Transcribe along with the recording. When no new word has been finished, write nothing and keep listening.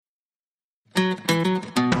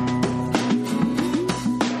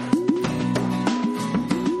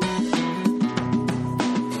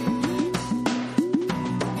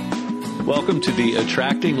Welcome to the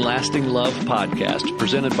Attracting Lasting Love podcast,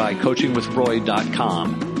 presented by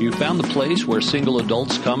coachingwithroy.com. You found the place where single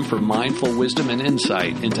adults come for mindful wisdom and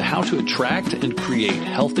insight into how to attract and create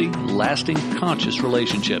healthy, lasting, conscious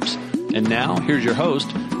relationships. And now, here's your host,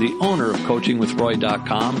 the owner of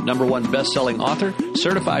coachingwithroy.com, #1 best-selling author,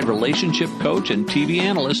 certified relationship coach, and TV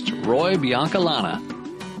analyst, Roy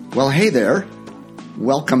Biancalana. Well, hey there.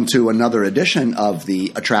 Welcome to another edition of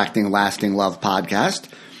the Attracting Lasting Love podcast.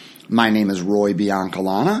 My name is Roy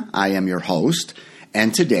Biancalana. I am your host,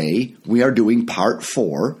 and today we are doing part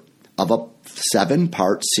 4 of a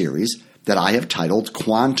 7-part series that I have titled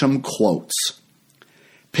Quantum Quotes,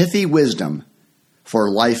 Pithy Wisdom for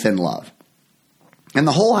Life and Love. And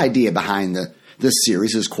the whole idea behind this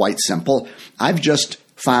series is quite simple. I've just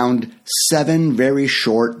found 7 very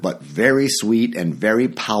short but very sweet and very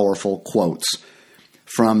powerful quotes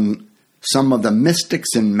from some of the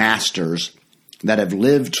mystics and masters that have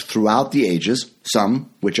lived throughout the ages, some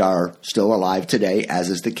which are still alive today, as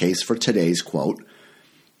is the case for today's quote.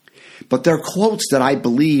 But they're quotes that I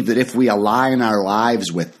believe that if we align our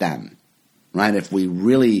lives with them, right, if we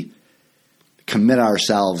really commit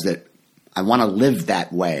ourselves that I want to live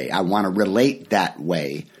that way, I want to relate that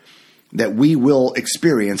way, that we will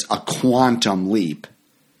experience a quantum leap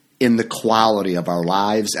in the quality of our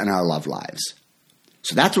lives and our love lives.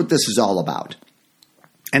 So that's what this is all about.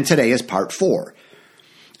 And today is part 4.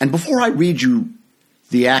 And before I read you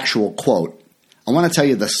the actual quote, I want to tell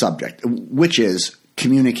you the subject, which is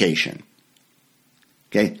communication.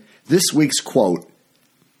 Okay? This week's quote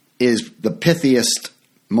is the pithiest,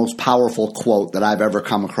 most powerful quote that I've ever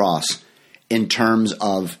come across in terms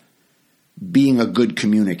of being a good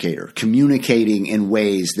communicator, communicating in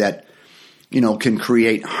ways that, can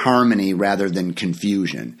create harmony rather than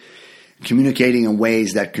confusion. Communicating in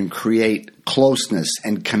ways that can create closeness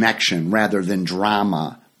and connection rather than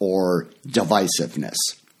drama or divisiveness.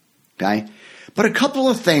 Okay? But a couple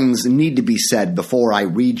of things need to be said before I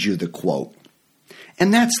read you the quote.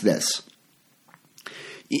 And that's this.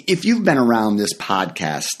 If you've been around this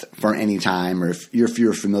podcast for any time, or if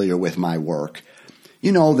you're familiar with my work,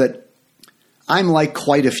 you know that I'm like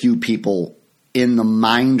quite a few people in the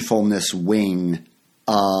mindfulness wing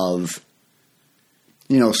of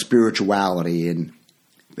spirituality, and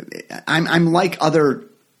I'm like other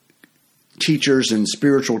teachers and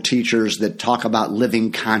spiritual teachers that talk about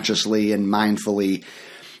living consciously and mindfully,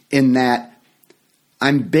 in that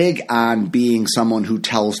I'm big on being someone who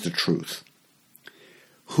tells the truth,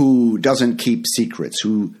 who doesn't keep secrets,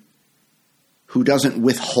 who doesn't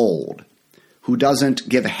withhold, who doesn't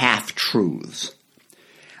give half-truths.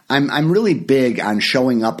 I'm really big on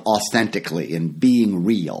showing up authentically and being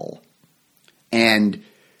real. And,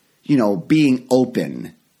 being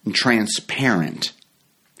open and transparent,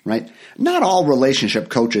 right? Not all relationship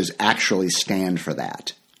coaches actually stand for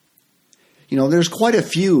that. There's quite a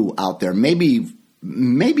few out there, maybe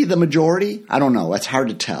the majority. I don't know. It's hard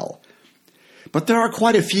to tell. But there are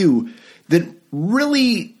quite a few that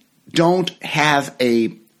really don't have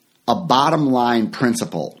a bottom line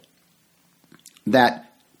principle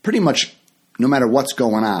that pretty much no matter what's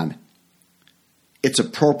going on, it's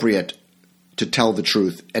appropriate to tell the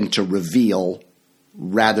truth and to reveal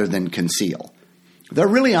rather than conceal. There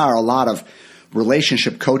really are a lot of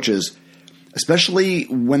relationship coaches, especially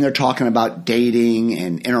when they're talking about dating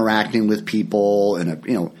and interacting with people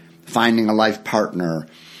and finding a life partner,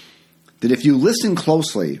 that if you listen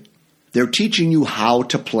closely, they're teaching you how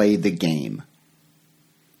to play the game.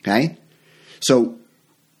 Okay? So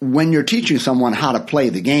when you're teaching someone how to play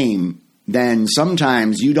the game, then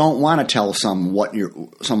sometimes you don't want to tell someone what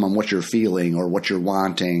you're feeling or what you're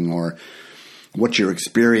wanting or what you're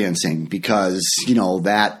experiencing, because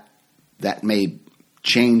that may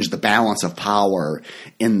change the balance of power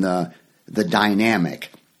in the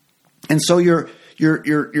dynamic. And so you're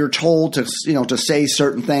told to say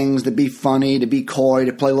certain things, to be funny, to be coy,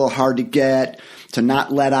 to play a little hard to get, to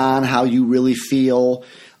not let on how you really feel.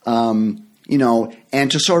 And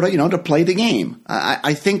to sort of, to play the game.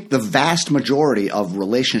 I think the vast majority of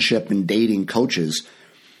relationship and dating coaches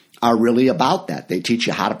are really about that. They teach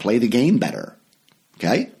you how to play the game better.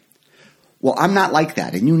 Okay? Well, I'm not like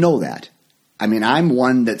that, and you know that. I mean, I'm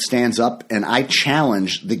one that stands up and I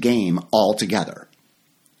challenge the game altogether.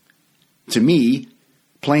 To me,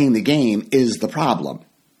 playing the game is the problem.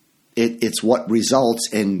 It's what results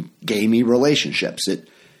in gamey relationships.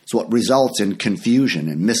 It's what results in confusion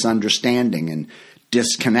and misunderstanding and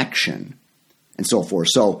disconnection and so forth.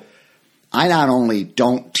 So I not only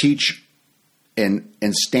don't teach and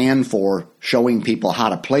stand for showing people how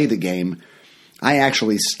to play the game, I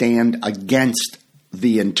actually stand against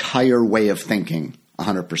the entire way of thinking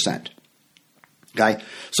 100%. Okay?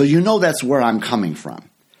 So you know that's where I'm coming from.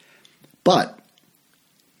 But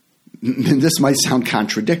this might sound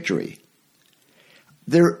contradictory.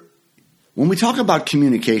 When we talk about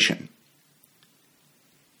communication,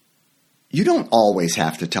 you don't always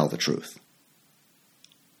have to tell the truth.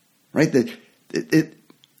 Right?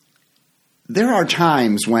 There are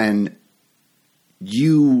times when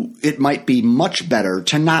it might be much better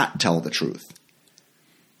to not tell the truth.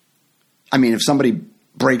 I mean, if somebody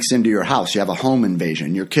breaks into your house, you have a home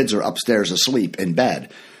invasion, your kids are upstairs asleep in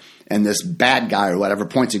bed, and this bad guy or whatever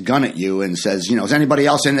points a gun at you and says, is anybody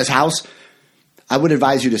else in this house? I would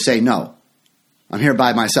advise you to say, no, I'm here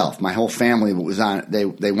by myself. My whole family was on,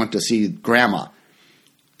 they went to see grandma.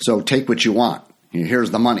 So take what you want.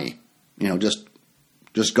 Here's the money.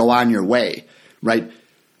 Just go on your way, right?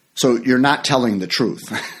 So you're not telling the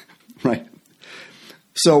truth, right?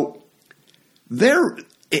 So there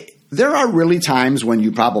are really times when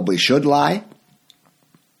you probably should lie,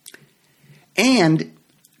 and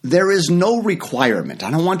there is no requirement.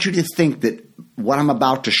 I don't want you to think that what I'm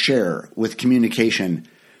about to share with communication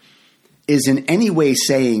is in any way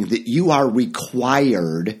saying that you are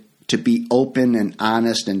required to be open and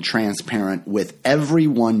honest and transparent with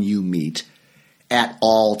everyone you meet at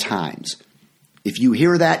all times. If you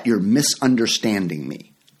hear that, you're misunderstanding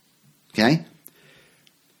me. Okay?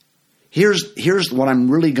 Here's what I'm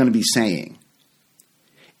really going to be saying,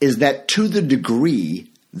 is that to the degree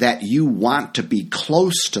that you want to be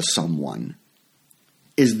close to someone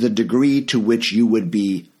is the degree to which you would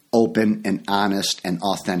be open and honest and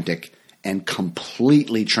authentic and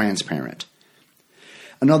completely transparent.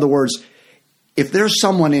 In other words, if there's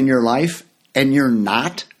someone in your life and you're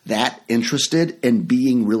not that interested in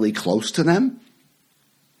being really close to them,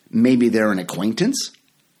 maybe they're an acquaintance,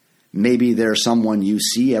 maybe they're someone you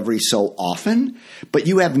see every so often, but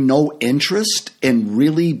you have no interest in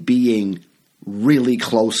really being really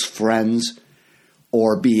close friends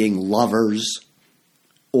or being lovers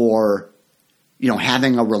or,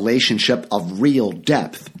 having a relationship of real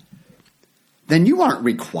depth, then you aren't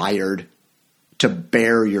required to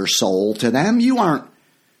bare your soul to them. You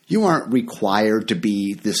aren't required to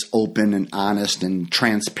be this open and honest and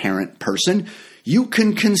transparent person. You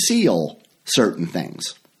can conceal certain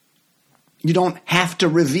things. You don't have to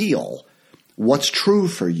reveal what's true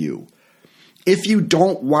for you if you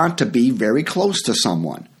don't want to be very close to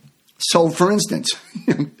someone. So, for instance,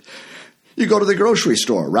 you go to the grocery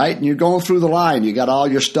store, right? And you're going through the line. You got all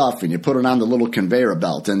your stuff, and you put it on the little conveyor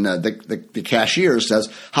belt. And the cashier says,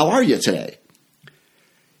 "How are you today?"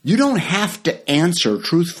 You don't have to answer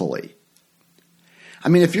truthfully. I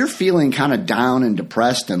mean, if you're feeling kind of down and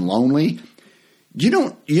depressed and lonely, you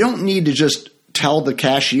don't need to just tell the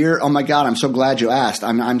cashier, "Oh my God, I'm so glad you asked.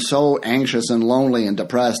 I'm so anxious and lonely and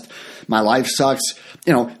depressed. My life sucks."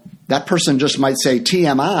 That person just might say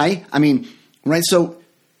TMI. I mean, right? So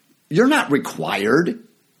you're not required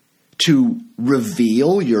to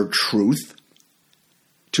reveal your truth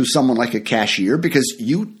to someone like a cashier because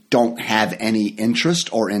you don't have any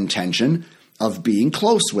interest or intention of being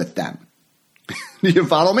close with them. Do you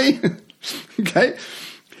follow me? Okay.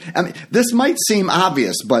 I mean, this might seem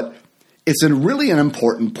obvious, but it's really an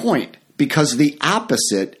important point because the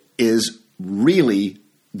opposite is really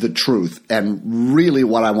the truth and really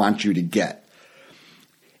what I want you to get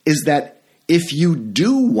is that if you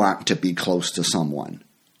do want to be close to someone,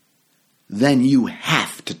 then you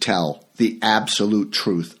have to tell the absolute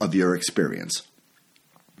truth of your experience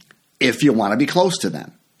if you want to be close to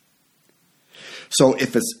them. So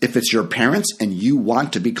if it's your parents and you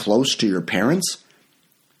want to be close to your parents,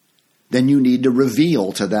 then you need to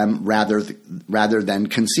reveal to them rather than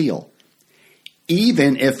conceal.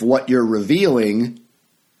 Even if what you're revealing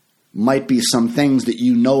might be some things that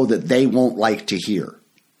you know that they won't like to hear.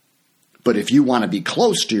 But if you want to be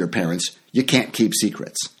close to your parents, you can't keep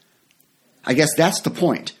secrets. I guess that's the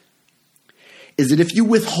point. Is that if you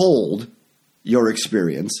withhold your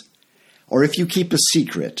experience, or if you keep a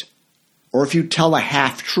secret, or if you tell a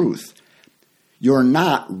half-truth, you're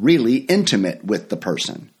not really intimate with the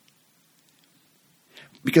person.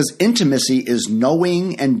 Because intimacy is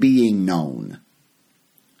knowing and being known.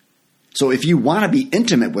 So if you want to be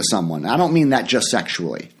intimate with someone, I don't mean that just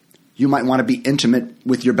sexually. You might want to be intimate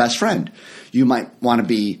with your best friend. You might want to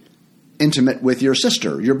be intimate with your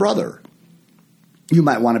sister, your brother. You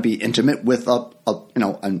might want to be intimate with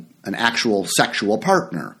an actual sexual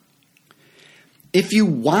partner. If you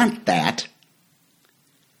want that,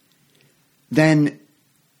 then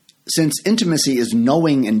since intimacy is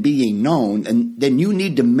knowing and being known, and then you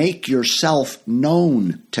need to make yourself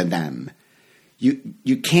known to them.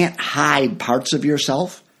 You can't hide parts of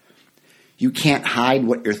yourself. You can't hide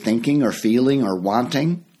what you're thinking or feeling or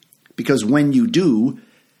wanting, because when you do,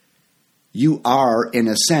 you are, in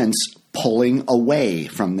a sense, pulling away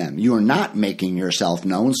from them. You are not making yourself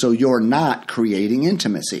known, so you're not creating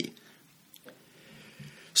intimacy.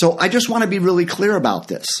 So I just want to be really clear about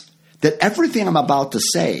this, that everything I'm about to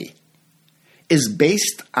say is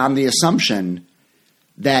based on the assumption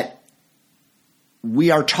that we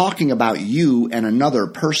are talking about you and another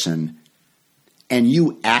person, and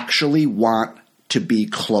you actually want to be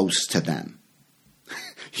close to them.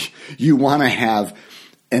 You want to have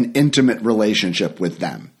an intimate relationship with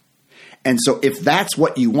them. And so if that's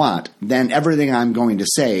what you want, then everything I'm going to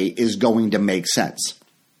say is going to make sense.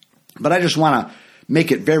 But I just want to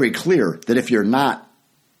make it very clear that if you're not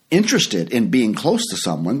interested in being close to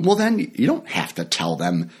someone, well, then you don't have to tell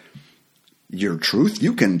them your truth.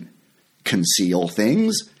 You can conceal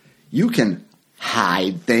things. You can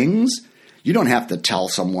hide things. You don't have to tell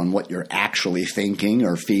someone what you're actually thinking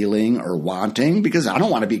or feeling or wanting, because I don't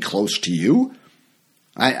want to be close to you.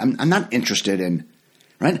 I'm not interested in,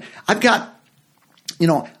 right? I've got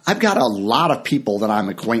a lot of people that I'm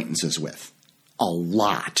acquaintances with. A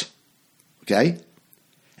lot. Okay?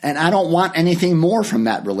 And I don't want anything more from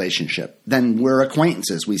that relationship than we're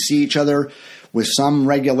acquaintances. We see each other with some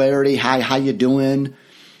regularity. Hi, how you doing?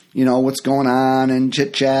 What's going on, and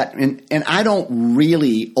chit chat. And I don't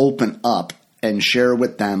really open up and share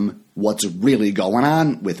with them what's really going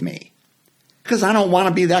on with me, because I don't want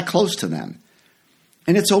to be that close to them.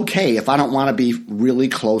 And it's okay if I don't want to be really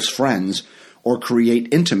close friends or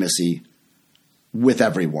create intimacy with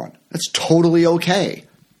everyone. That's totally okay.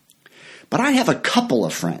 But I have a couple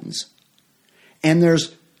of friends, and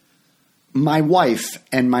there's my wife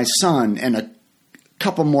and my son and a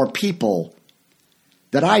couple more people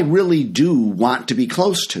that I really do want to be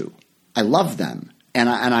close to. I love them, and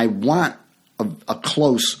I want a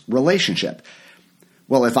close relationship.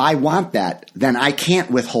 Well, if I want that, then I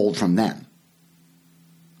can't withhold from them.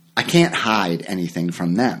 I can't hide anything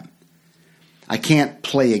from them. I can't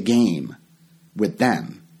play a game with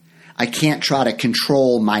them. I can't try to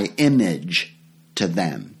control my image to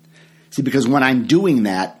them. See, because when I'm doing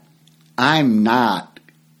that, I'm not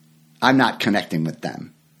connecting with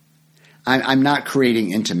them. I'm not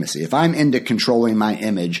creating intimacy. If I'm into controlling my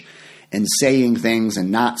image and saying things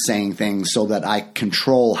and not saying things so that I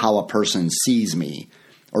control how a person sees me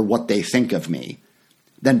or what they think of me,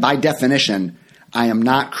 then by definition, I am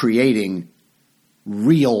not creating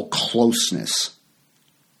real closeness,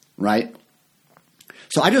 right?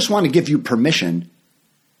 So I just want to give you permission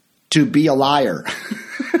to be a liar,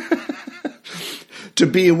 to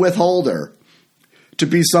be a withholder, to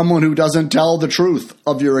be someone who doesn't tell the truth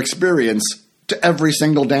of your experience to every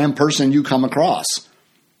single damn person you come across.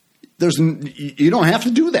 You don't have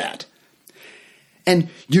to do that. And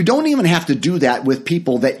you don't even have to do that with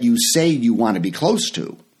people that you say you want to be close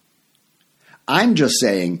to. I'm just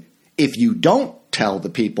saying, if you don't tell the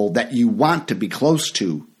people that you want to be close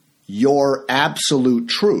to your absolute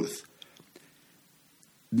truth,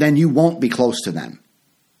 then you won't be close to them.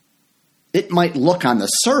 It might look on the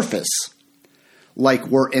surface like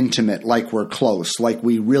we're intimate, like we're close, like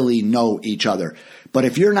we really know each other. But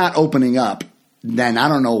if you're not opening up, then I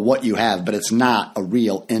don't know what you have, but it's not a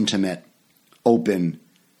real intimate, open,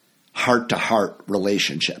 heart-to-heart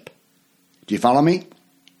relationship. Do you follow me?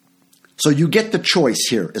 So you get the choice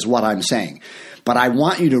here, is what I'm saying. But I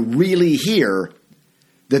want you to really hear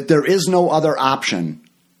that there is no other option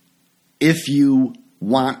if you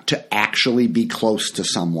want to actually be close to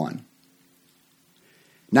someone.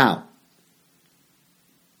 Now,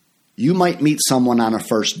 you might meet someone on a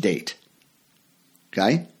first date,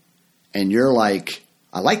 okay? And you're like,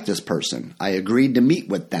 I like this person. I agreed to meet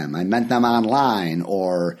with them. I met them online,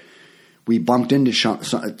 or we bumped into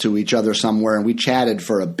to each other somewhere and we chatted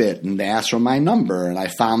for a bit and they asked for my number and I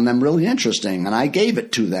found them really interesting and I gave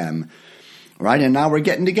it to them, right? And now we're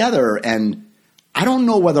getting together and I don't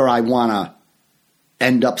know whether I want to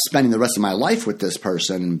end up spending the rest of my life with this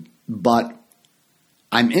person, but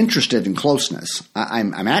I'm interested in closeness.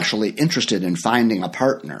 I'm actually interested in finding a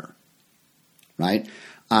partner, right?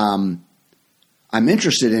 I'm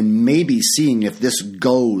interested in maybe seeing if this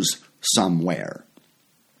goes somewhere.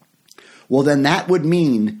 Well, then that would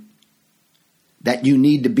mean that you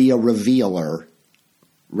need to be a revealer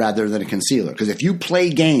rather than a concealer. Because if you play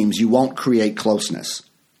games, you won't create closeness.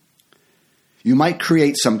 You might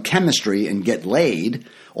create some chemistry and get laid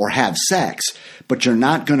or have sex, but you're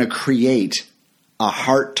not going to create a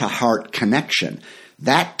heart-to-heart connection.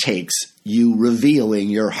 That takes you revealing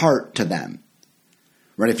your heart to them.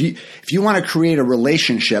 Right? If you want to create a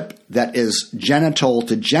relationship that is genital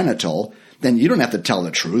to genital, then you don't have to tell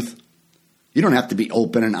the truth. You don't have to be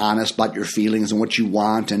open and honest about your feelings and what you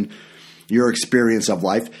want and your experience of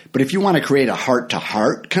life. But if you want to create a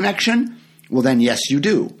heart-to-heart connection, well then yes, you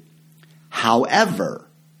do. However,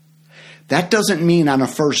 that doesn't mean on a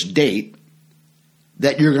first date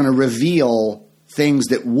that you're going to reveal things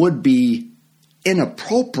that would be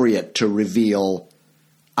inappropriate to reveal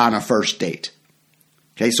on a first date.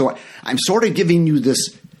 Okay, so I'm sort of giving you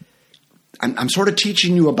this, I'm sort of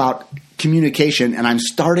teaching you about communication, and I'm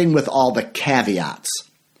starting with all the caveats.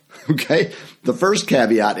 Okay, the first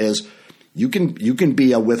caveat is you can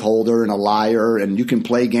be a withholder and a liar, and you can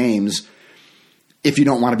play games if you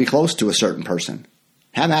don't want to be close to a certain person.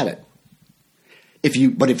 Have at it.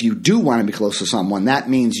 But if you do want to be close to someone, that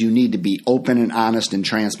means you need to be open and honest and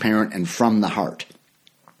transparent and from the heart.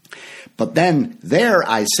 But then there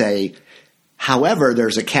I say, however,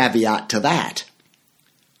 there's a caveat to that.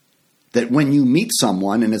 That when you meet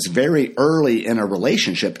someone and it's very early in a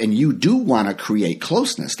relationship and you do want to create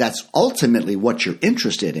closeness, that's ultimately what you're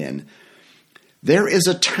interested in, there is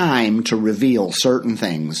a time to reveal certain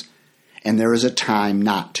things and there is a time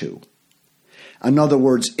not to. In other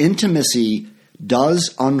words, intimacy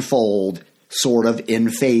does unfold sort of in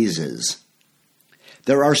phases.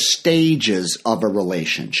 There are stages of a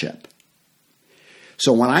relationship.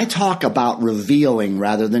 So when I talk about revealing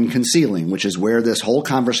rather than concealing, which is where this whole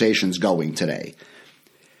conversation's going today,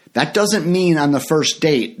 that doesn't mean on the first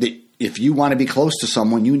date that if you want to be close to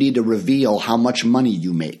someone, you need to reveal how much money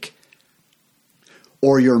you make,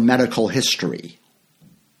 or your medical history,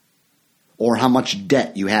 or how much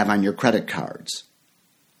debt you have on your credit cards.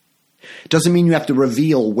 It doesn't mean you have to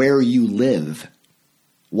reveal where you live,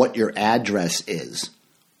 what your address is,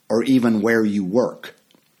 or even where you work.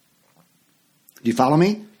 Do you follow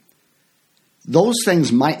me? Those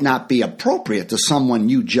things might not be appropriate to someone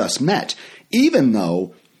you just met, even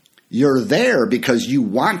though you're there because you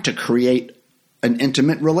want to create an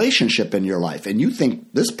intimate relationship in your life, and you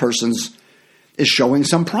think this person's is showing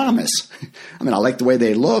some promise. I mean, I like the way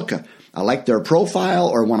they look. I like their profile,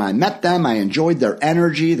 or when I met them, I enjoyed their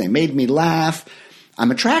energy. They made me laugh.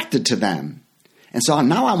 I'm attracted to them. And so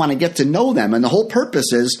now I want to get to know them. And the whole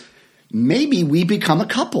purpose is maybe we become a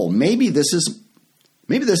couple. Maybe this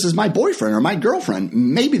is my boyfriend or my girlfriend.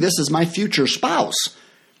 Maybe this is my future spouse.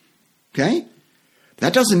 Okay?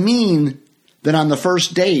 That doesn't mean that on the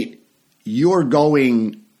first date you're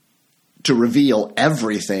going to reveal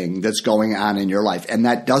everything that's going on in your life. And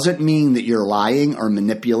that doesn't mean that you're lying or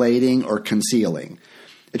manipulating or concealing.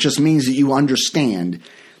 It just means that you understand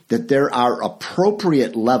that there are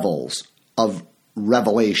appropriate levels of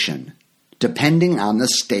revelation depending on the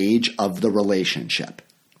stage of the relationship.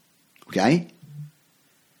 Okay?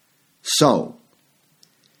 So,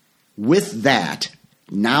 with that,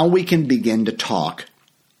 now we can begin to talk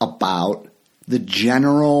about the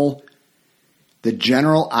general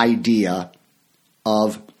idea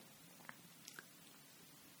of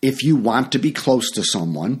if you want to be close to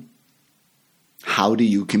someone, how do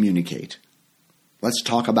you communicate? Let's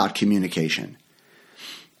talk about communication.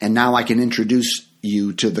 And now I can introduce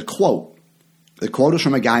you to the quote. The quote is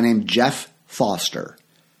from a guy named Jeff Foster.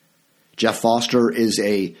 Jeff Foster is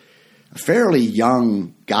a fairly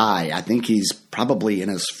young guy. I think he's probably in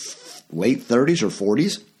his late 30s or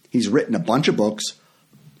 40s. He's written a bunch of books.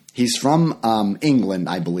 He's from England,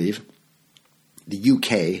 I believe. The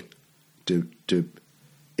UK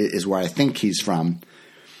is where I think he's from.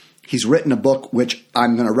 He's written a book which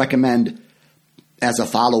I'm going to recommend as a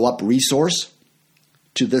follow-up resource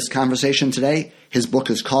to this conversation today. His book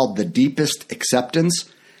is called The Deepest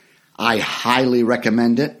Acceptance. I highly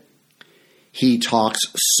recommend it. He talks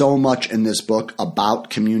so much in this book about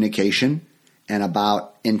communication and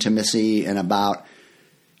about intimacy and about,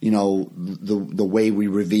 you know, the way we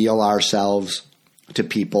reveal ourselves to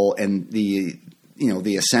people and the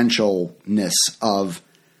essentialness of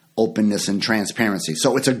openness and transparency.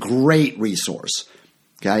 So it's a great resource,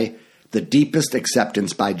 okay? The Deepest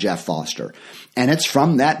Acceptance by Jeff Foster. And it's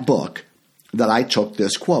from that book that I took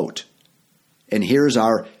this quote. And here's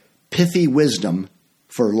our pithy wisdom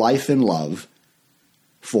for life and love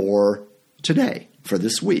for today, for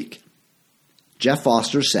this week. Jeff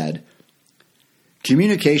Foster said,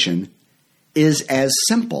 communication is as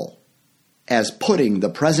simple as putting the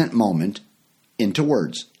present moment into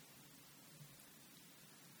words.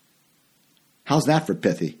 How's that for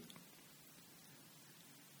pithy?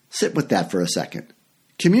 Sit with that for a second.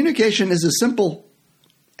 Communication is as simple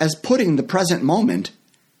as putting the present moment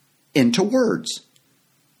into words.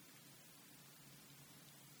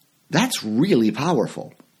 That's really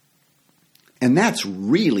powerful. And that's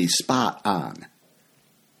really spot on.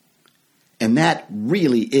 And that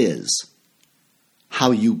really is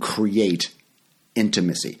how you create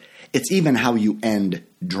intimacy. It's even how you end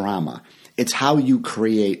drama. It's how you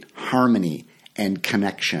create harmony and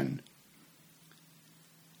connection.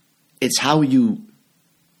 It's how you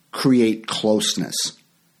create closeness.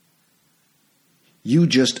 You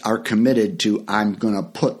just are committed to, I'm going to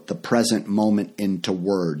put the present moment into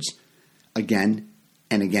words again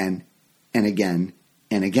and again and again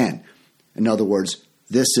and again. In other words,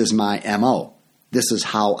 this is my MO. This is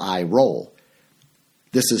how I roll.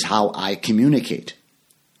 This is how I communicate.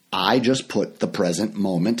 I just put the present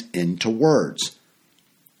moment into words.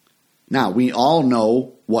 Now, we all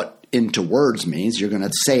know what into words means. You're going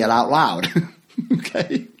to say it out loud.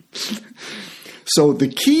 Okay? So the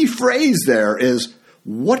key phrase there is,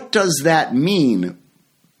 what does that mean,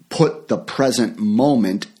 put the present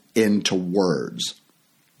moment into words?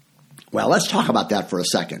 Well, let's talk about that for a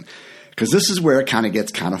second, because this is where it kind of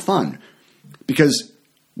gets kind of fun. Because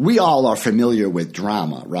we all are familiar with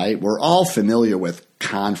drama, right? We're all familiar with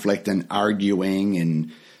conflict and arguing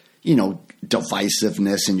and,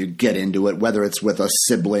 divisiveness, and you get into it, whether it's with a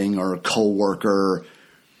sibling or a coworker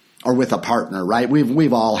or with a partner, right?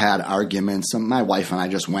 We've all had arguments. My wife and I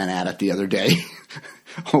just went at it the other day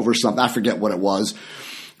over something. I forget what it was.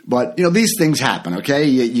 But, these things happen, okay?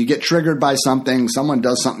 You get triggered by something. Someone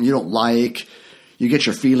does something you don't like. You get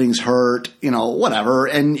your feelings hurt, whatever.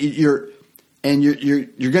 And you're going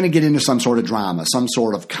to get into some sort of drama, some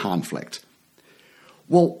sort of conflict.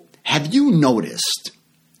 Well, have you noticed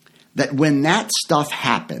that when that stuff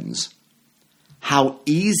happens, how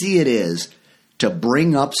easy it is to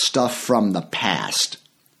bring up stuff from the past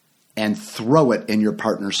and throw it in your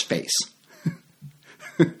partner's face?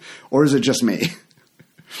 Or is it just me?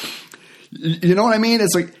 You know what I mean?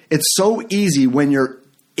 It's so easy when you're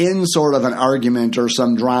in sort of an argument or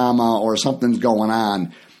some drama or something's going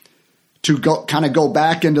on to go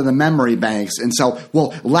back into the memory banks and say,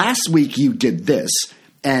 well, last week you did this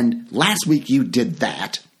and last week you did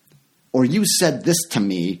that, or you said this to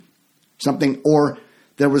me, something, or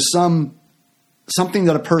there was something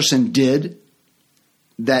that a person did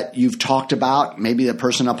that you've talked about. Maybe the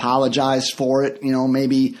person apologized for it.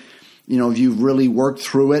 Maybe, you've really worked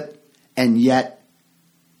through it. And yet,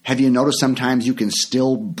 have you noticed sometimes you can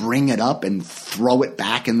still bring it up and throw it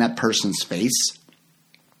back in that person's face?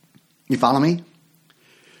 You follow me?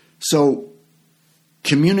 So,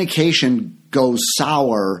 communication goes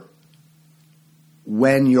sour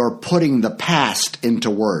when you're putting the past into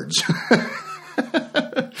words.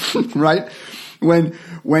 Right?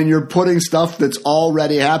 When you're putting stuff that's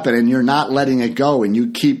already happened and you're not letting it go, and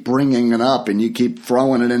you keep bringing it up and you keep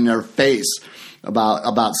throwing it in their face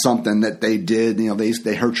about something that they did,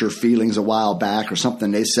 they hurt your feelings a while back, or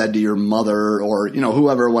something they said to your mother, or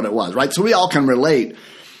whoever, what it was, right? So we all can relate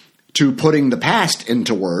to putting the past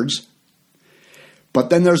into words. But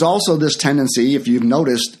then there's also this tendency, if you've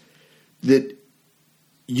noticed, that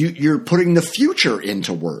you're putting the future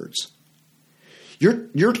into words.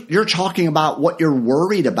 You're talking about what you're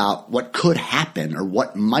worried about, what could happen or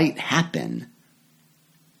what might happen.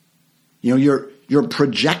 You're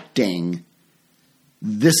projecting,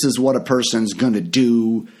 this is what a person's going to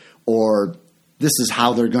do, or this is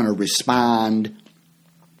how they're going to respond.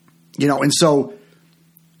 And so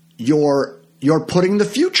you're putting the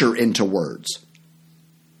future into words.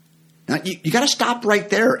 Now you got to stop right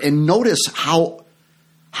there and notice how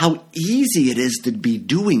easy it is to be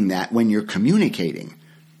doing that when you're communicating.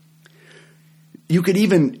 You could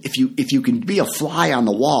even, if you can be a fly on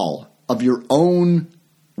the wall of your own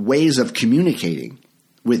ways of communicating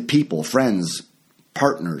with people, friends,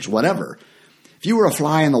 partners, whatever. If you were a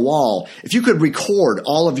fly on the wall, if you could record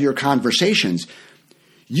all of your conversations,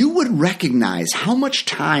 you would recognize how much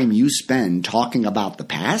time you spend talking about the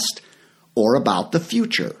past or about the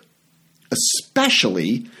future,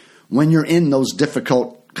 especially when you're in those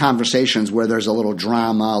difficult conversations where there's a little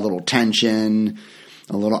drama, a little tension,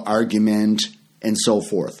 a little argument, and so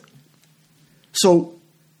forth. So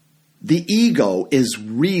the ego is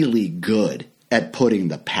really good at putting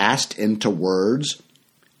the past into words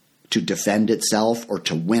to defend itself or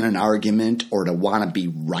to win an argument or to want to be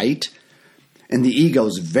right. And the ego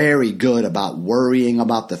is very good about worrying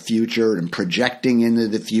about the future and projecting into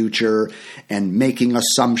the future and making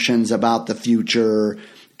assumptions about the future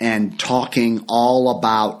and talking all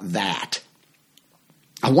about that.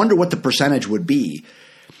 I wonder what the percentage would be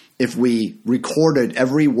if we recorded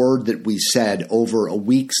every word that we said over a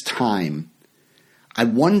week's time. I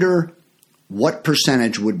wonder what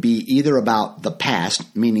percentage would be either about the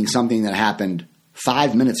past, meaning something that happened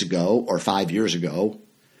 5 minutes ago or 5 years ago,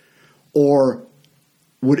 or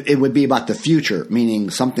it would be about the future, meaning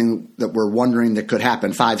something that we're wondering that could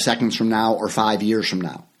happen 5 seconds from now or 5 years from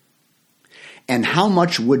now. And how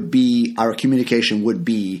much would be our communication would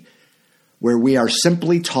be where we are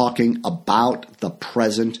simply talking about the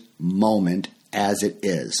present moment as it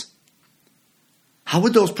is? How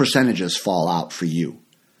would those percentages fall out for you?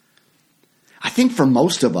 I think for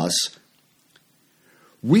most of us,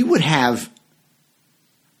 we would have,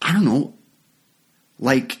 I don't know,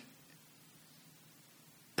 like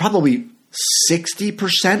probably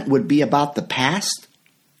 60% would be about the past,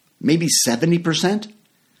 maybe 70%.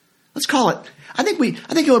 Let's call it, I think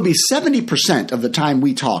it would be 70% of the time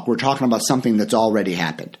we talk, we're talking about something that's already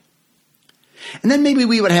happened. And then maybe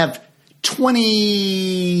we would have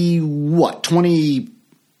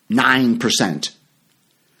 29%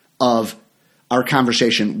 of our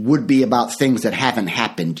conversation would be about things that haven't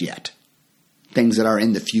happened yet, things that are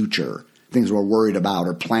in the future, things we're worried about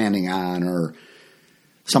or planning on or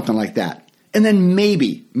something like that. And then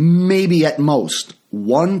maybe at most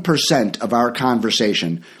 1% of our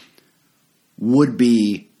conversation would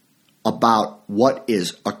be about what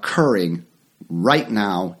is occurring right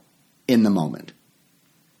now in the moment.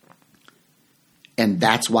 And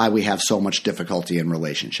that's why we have so much difficulty in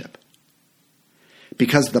relationship.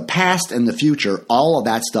 Because the past and the future, all of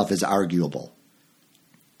that stuff is arguable.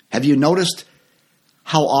 Have you noticed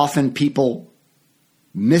how often people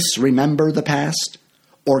misremember the past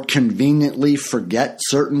or conveniently forget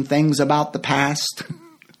certain things about the past?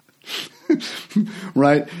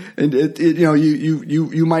 Right? And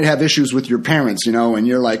you might have issues with your parents, and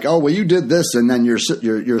you're like, oh, well, you did this, and then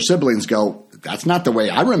your siblings go, that's not the way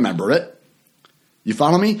I remember it. You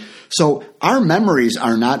follow me? So our memories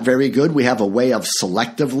are not very good. We have a way of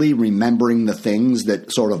selectively remembering the things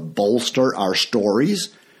that sort of bolster our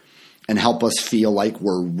stories and help us feel like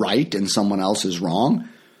we're right and someone else is wrong.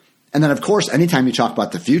 And then, of course, anytime you talk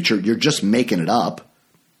about the future, you're just making it up.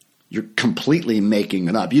 You're completely making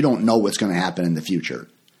it up. You don't know what's going to happen in the future.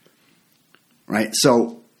 Right?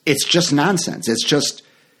 So it's just nonsense. It's just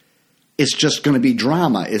going to be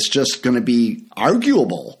drama. It's just going to be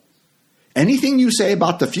arguable. Anything you say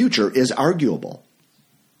about the future is arguable.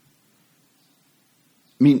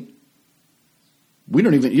 I mean, you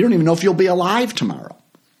don't even know if you'll be alive tomorrow.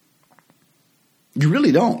 You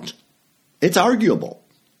really don't. It's arguable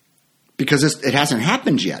because it hasn't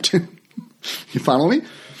happened yet. You follow me?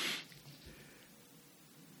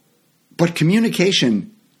 But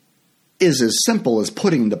communication is as simple as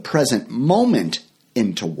putting the present moment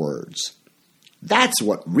into words. That's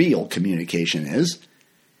what real communication is.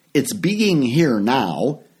 It's being here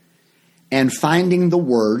now and finding the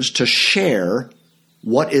words to share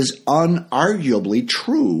what is unarguably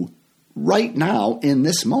true right now in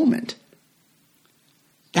this moment.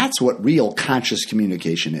 That's what real conscious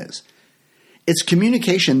communication is. It's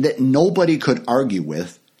communication that nobody could argue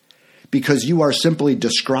with because you are simply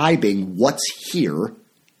describing what's here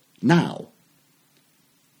now.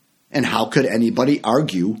 And how could anybody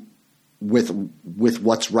argue with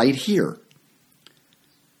what's right here?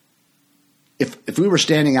 If we were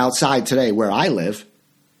standing outside today where I live,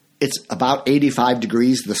 it's about 85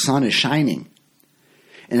 degrees, the sun is shining.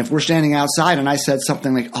 And if we're standing outside and I said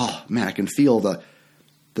something like, oh man, I can feel the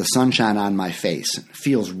sunshine on my face. It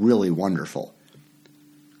feels really wonderful.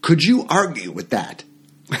 Could you argue with that?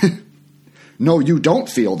 No, you don't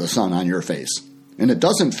feel the sun on your face. And it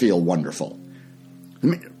doesn't feel wonderful.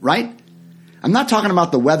 Right? I'm not talking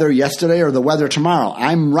about the weather yesterday or the weather tomorrow.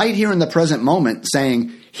 I'm right here in the present moment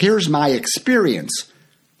saying, here's my experience.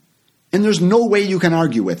 And there's no way you can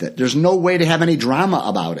argue with it. There's no way to have any drama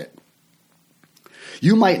about it.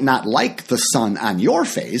 You might not like the sun on your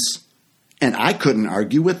face, and I couldn't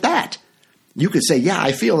argue with that. You could say, yeah,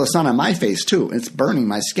 I feel the sun on my face too. It's burning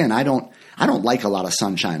my skin. I don't like a lot of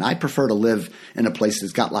sunshine. I prefer to live in a place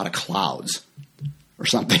that's got a lot of clouds or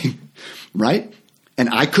something, right? And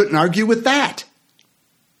I couldn't argue with that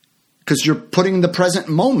because you're putting the present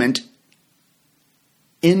moment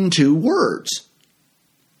into words.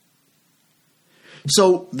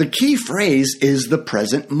 So the key phrase is the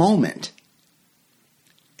present moment.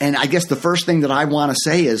 And I guess the first thing that I want to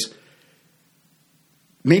say is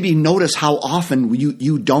maybe notice how often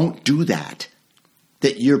you don't do that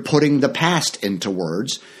you're putting the past into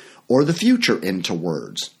words or the future into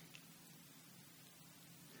words.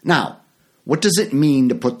 Now, what does it mean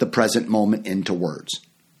to put the present moment into words?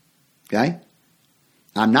 Okay?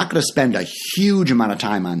 I'm not going to spend a huge amount of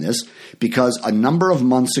time on this because a number of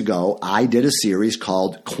months ago, I did a series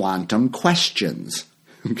called Quantum Questions.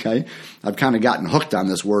 Okay? I've kind of gotten hooked on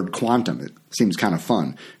this word quantum. It seems kind of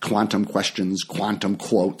fun. Quantum questions, quantum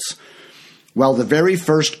quotes. Well, the very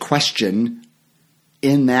first question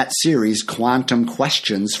in that series, Quantum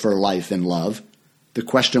Questions for Life and Love, the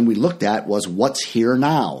question we looked at was, what's here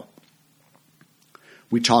now?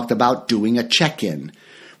 We talked about doing a check-in.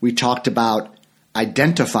 We talked about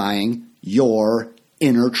identifying your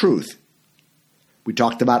inner truth. We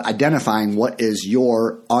talked about identifying what is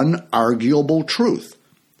your unarguable truth,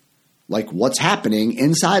 like what's happening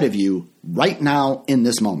inside of you right now in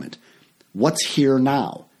this moment. What's here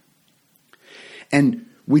now? And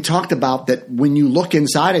we talked about that when you look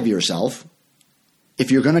inside of yourself,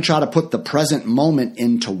 if you're going to try to put the present moment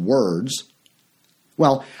into words,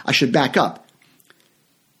 well, I should back up.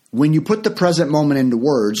 When you put the present moment into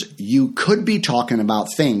words, you could be talking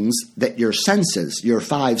about things that your senses, your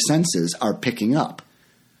 5 senses, are picking up,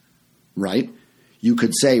 right? You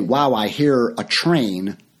could say, wow, I hear a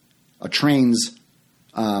train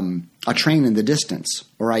in the distance,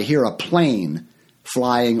 or I hear a plane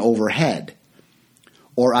flying overhead,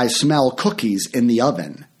 or I smell cookies in the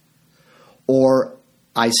oven, or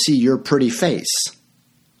I see your pretty face,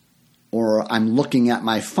 or I'm looking at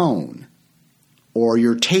my phone, or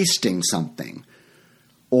you're tasting something,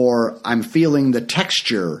 or I'm feeling the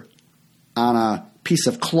texture on a piece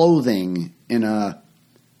of clothing in a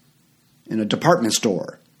department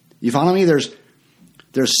store. You follow me? There's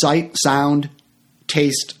sight, sound,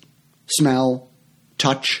 taste, smell,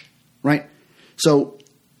 touch, right? So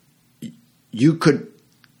you could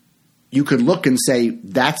look and say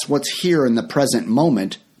that's what's here in the present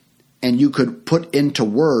moment, and you could put into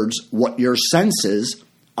words what your senses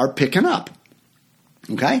are picking up.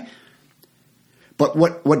 Okay? But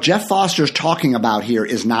what Jeff Foster's talking about here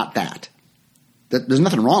is not that. There's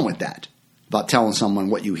nothing wrong with that, about telling someone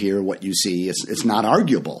what you hear, what you see. It's not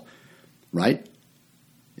arguable, right?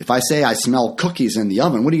 If I say I smell cookies in the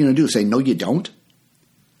oven, what are you going to do? Say, no, you don't?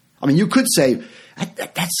 I mean, you could say,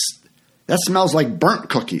 that smells like burnt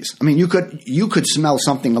cookies. I mean, you could smell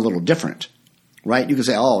something a little different, right? You could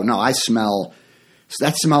say, oh, no, that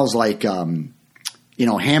smells like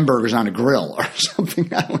hamburgers on a grill or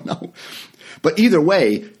something. I don't know. But either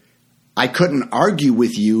way, I couldn't argue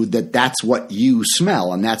with you that that's what you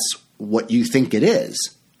smell and that's what you think it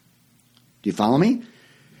is. Do you follow me?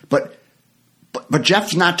 But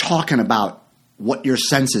Jeff's not talking about what your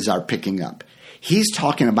senses are picking up. He's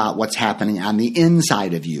talking about what's happening on the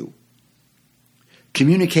inside of you.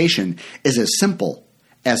 Communication is as simple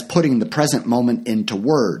as putting the present moment into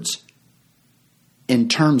words in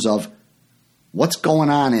terms of what's going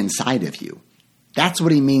on inside of you. That's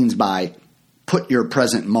what he means by put your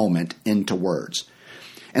present moment into words.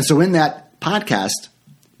 And so in that podcast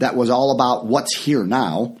that was all about what's here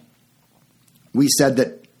now, we said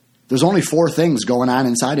that there's only 4 things going on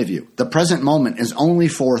inside of you. The present moment is only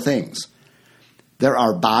 4 things. There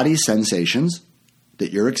are body sensations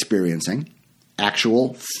that you're experiencing,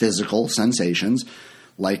 actual physical sensations,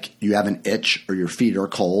 like you have an itch or your feet are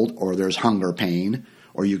cold or there's hunger pain,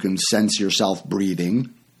 or you can sense yourself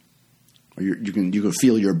breathing, or you can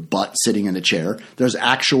feel your butt sitting in a chair. There's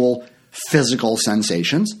actual physical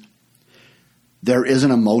sensations. There is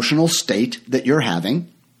an emotional state that you're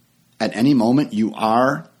having. At any moment, you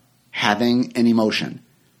are having an emotion.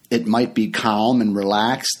 It might be calm and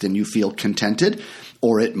relaxed and you feel contented,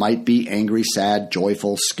 or it might be angry, sad,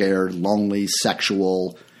 joyful, scared, lonely,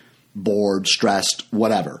 sexual, bored, stressed,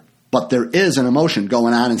 whatever. But there is an emotion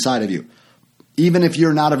going on inside of you, even if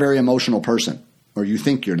you're not a very emotional person, or you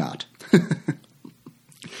think you're not.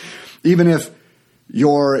 Even if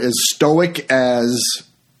you're as stoic as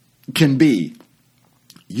can be,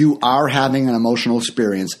 you are having an emotional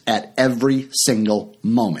experience at every single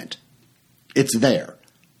moment. It's there,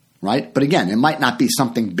 right? But again, it might not be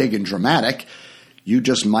something big and dramatic. You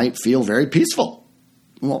just might feel very peaceful.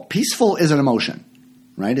 Well, peaceful is an emotion,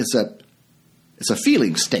 right? It's a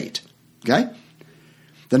feeling state, okay?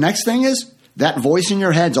 The next thing is that voice in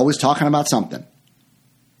your head's always talking about something,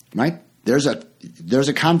 right? There's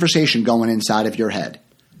a conversation going inside of your head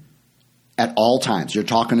at all times. You're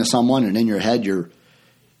talking to someone, and in your head,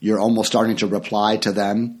 you're almost starting to reply to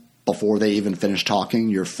them before they even finish talking.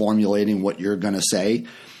 You're formulating what you're going to say.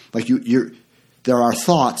 Like there are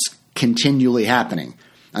thoughts continually happening.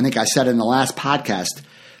 I think I said in the last podcast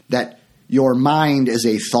that your mind is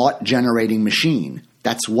a thought-generating machine.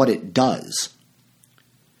 That's what it does.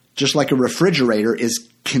 Just like a refrigerator is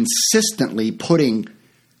consistently putting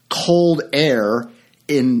cold air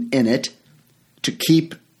in it to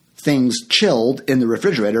keep things chilled in the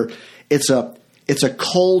refrigerator, it's a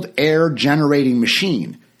cold air generating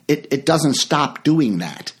machine. It doesn't stop doing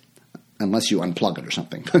that unless you unplug it or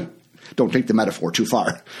something. Don't take the metaphor too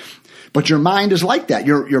far. But your mind is like that.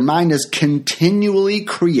 Your mind is continually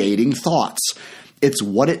creating thoughts. It's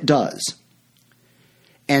what it does.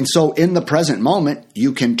 And so in the present moment,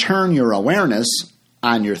 you can turn your awareness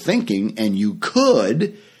on your thinking, and you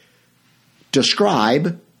could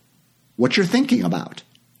describe what you're thinking about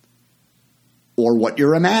or what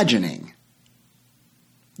you're imagining.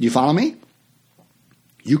 You follow me?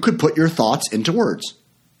 You could put your thoughts into words.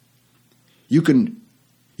 You could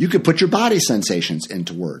put your body sensations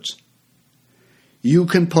into words. You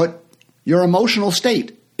can put your emotional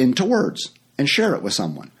state into words and share it with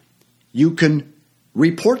someone. You can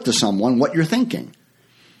report to someone what you're thinking.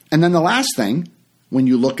 And then the last thing, when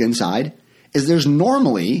you look inside, is there's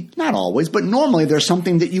normally, not always, but normally there's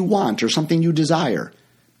something that you want or something you desire.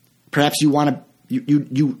 Perhaps you want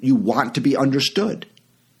to be understood.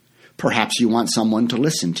 Perhaps you want someone to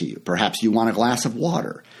listen to you. Perhaps you want a glass of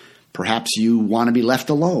water. Perhaps you want to be left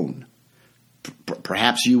alone.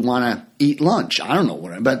 Perhaps you want to eat lunch. I don't know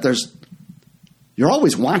what, but you're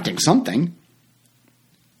always wanting something.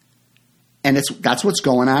 And that's what's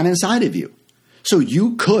going on inside of you. So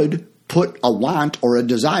you could put a want or a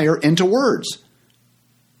desire into words.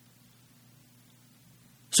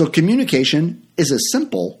 So communication is as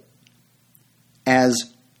simple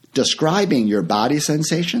as describing your body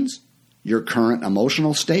sensations, your current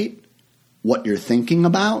emotional state, what you're thinking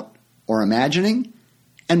about or imagining,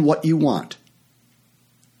 and what you want.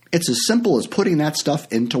 It's as simple as putting that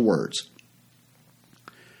stuff into words.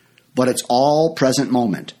 But it's all present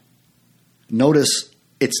moment. Notice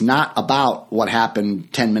it's not about what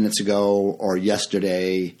happened 10 minutes ago or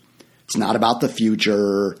yesterday. It's not about the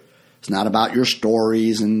future. It's not about your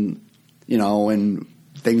stories and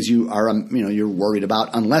things you're worried about,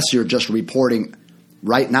 unless you're just reporting.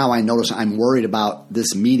 Right now, I notice I'm worried about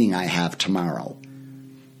this meeting I have tomorrow.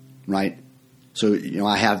 Right? So,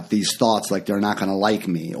 I have these thoughts like they're not going to like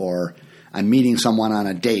me, or I'm meeting someone on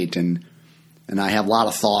a date and I have a lot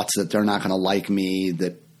of thoughts that they're not going to like me,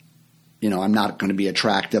 that I'm not going to be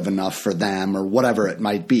attractive enough for them, or whatever it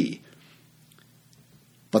might be.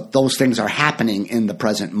 But those things are happening in the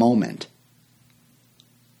present moment.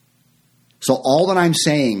 So all that I'm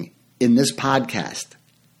saying in this podcast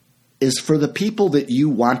is, for the people that you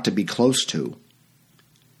want to be close to,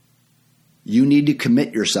 you need to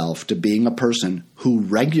commit yourself to being a person who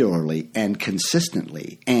regularly and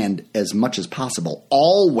consistently and as much as possible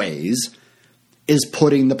always is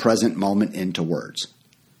putting the present moment into words.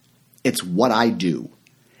 It's what I do.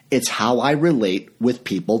 It's how I relate with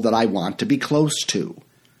people that I want to be close to.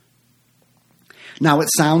 Now, it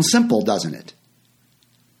sounds simple, doesn't it?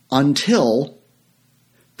 Until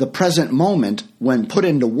the present moment, when put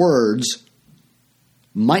into words,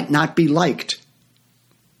 might not be liked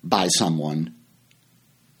by someone.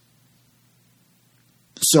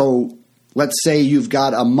 So let's say you've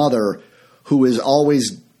got a mother who is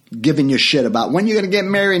always giving you shit about, when you're going to get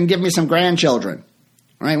married and give me some grandchildren.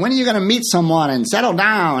 Right? When are you going to meet someone and settle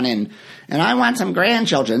down and I want some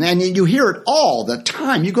grandchildren? And you hear it all the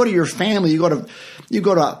time. You go to your family, you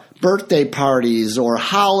go to birthday parties or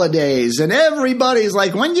holidays, and everybody's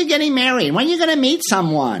like, when are you getting married? When are you going to meet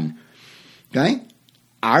someone? Okay?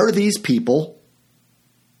 Are these people,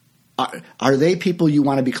 are they people you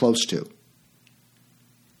want to be close to?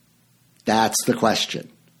 That's the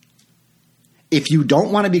question. If you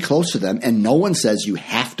don't want to be close to them, and no one says you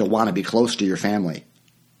have to want to be close to your family,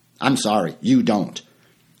 I'm sorry, you don't.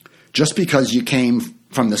 Just because you came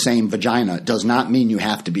from the same vagina does not mean you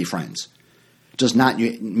have to be friends. Does not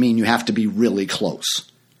mean you have to be really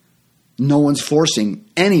close. No one's forcing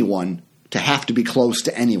anyone to have to be close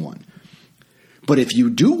to anyone. But if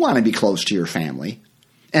you do want to be close to your family,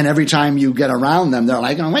 and every time you get around them, they're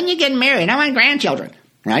like, when are you getting married? I want grandchildren,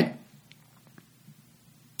 right?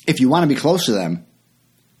 If you want to be close to them,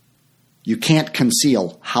 you can't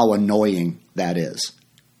conceal how annoying that is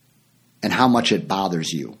and how much it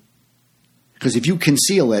bothers you. Because if you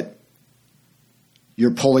conceal it,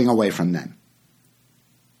 you're pulling away from them.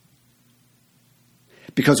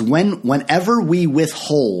 Because whenever we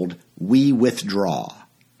withhold, we withdraw.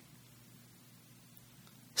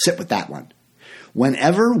 Sit with that one.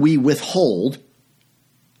 Whenever we withhold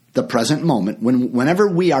the present moment, whenever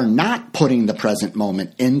we are not putting the present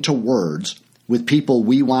moment into words with people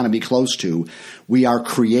we want to be close to, we are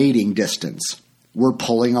creating distance. We're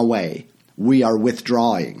pulling away. We are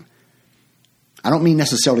withdrawing. I don't mean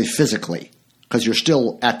necessarily physically, because you're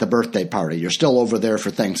still at the birthday party. You're still over there for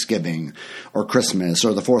Thanksgiving or Christmas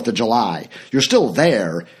or the 4th of July. You're still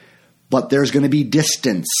there, but there's going to be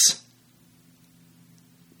distance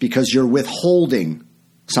because you're withholding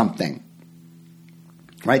something.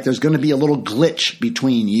 Right? There's going to be a little glitch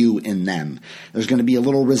between you and them. There's going to be a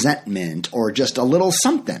little resentment or just a little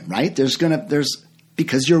something, right? There's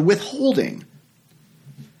because you're withholding.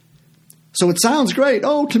 So it sounds great.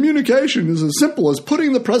 Oh, communication is as simple as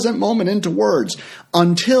putting the present moment into words.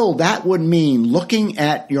 Until that would mean looking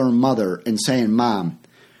at your mother and saying, Mom,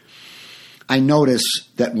 I notice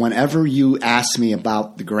that whenever you ask me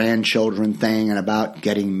about the grandchildren thing and about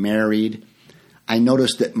getting married, I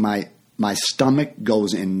notice that my stomach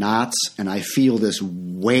goes in knots and I feel this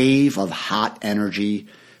wave of hot energy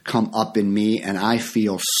come up in me, and I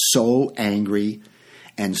feel so angry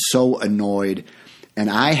and so annoyed. And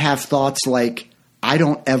I have thoughts like, I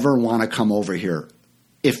don't ever want to come over here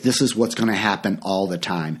if this is what's going to happen all the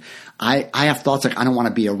time. I have thoughts like, I don't want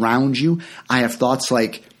to be around you. I have thoughts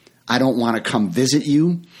like, I don't want to come visit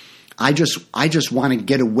you. I just want to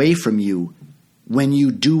get away from you when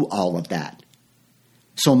you do all of that.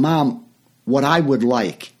 So, Mom, what I would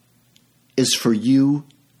like is for you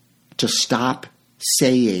to stop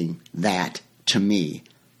saying that to me.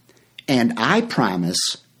 And I promise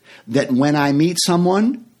that when I meet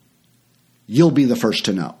someone, you'll be the first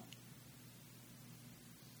to know.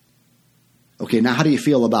 Okay, now how do you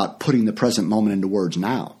feel about putting the present moment into words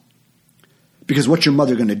now? Because what's your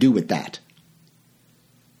mother going to do with that?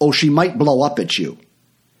 Oh, she might blow up at you.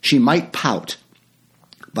 She might pout.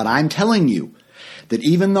 But I'm telling you that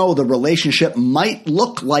even though the relationship might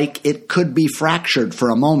look like it could be fractured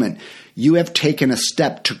for a moment, you have taken a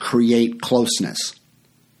step to create closeness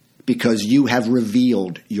because you have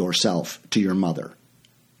revealed yourself to your mother.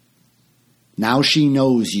 Now she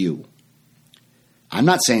knows you. I'm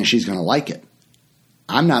not saying she's going to like it.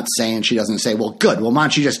 I'm not saying she doesn't say, well, good, well, why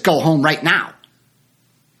don't you just go home right now?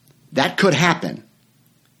 That could happen.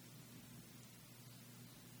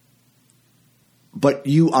 But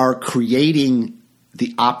you are creating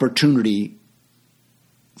the opportunity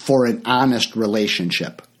for an honest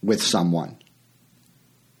relationship with someone.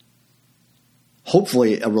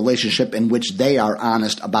 Hopefully a relationship in which they are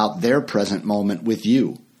honest about their present moment with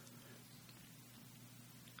you.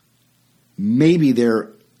 Maybe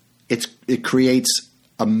it creates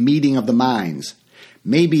a meeting of the minds.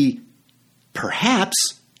 Maybe,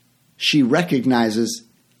 perhaps, she recognizes,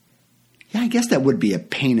 yeah, I guess that would be a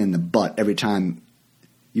pain in the butt every time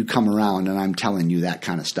you come around and I'm telling you that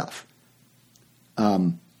kind of stuff.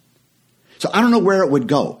 So I don't know where it would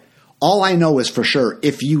go. All I know is for sure,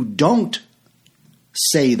 if you don't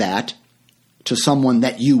say that to someone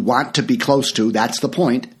that you want to be close to, that's the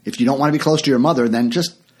point. If you don't want to be close to your mother, then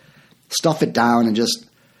just stuff it down and just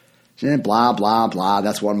blah, blah, blah.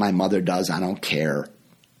 That's what my mother does. I don't care.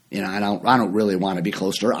 You know, I don't really want to be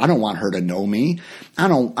close to her. I don't want her to know me. I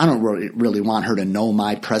don't really want her to know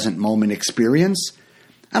my present moment experience.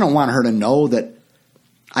 I don't want her to know that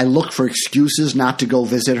I look for excuses not to go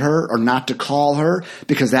visit her or not to call her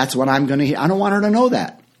because that's what I'm going to hear. I don't want her to know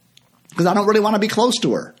that because I don't really want to be close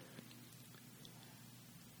to her.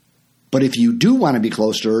 But if you do want to be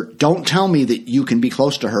close to her, don't tell me that you can be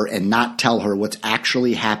close to her and not tell her what's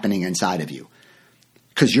actually happening inside of you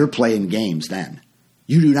because you're playing games then.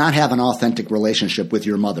 You do not have an authentic relationship with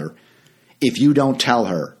your mother if you don't tell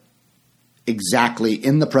her exactly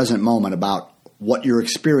in the present moment about what your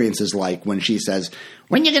experience is like when she says,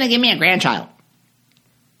 when are you going to give me a grandchild?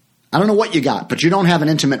 I don't know what you got, but you don't have an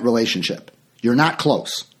intimate relationship. You're not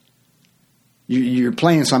close. You're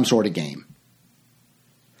playing some sort of game.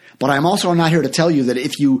 But I'm also not here to tell you that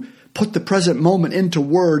if you put the present moment into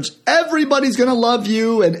words, everybody's going to love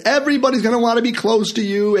you and everybody's going to want to be close to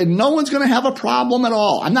you and no one's going to have a problem at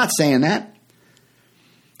all. I'm not saying that.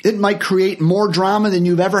 It might create more drama than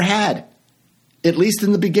you've ever had, at least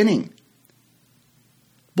in the beginning.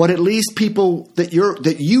 But at least people that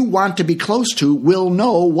you want to be close to will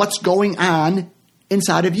know what's going on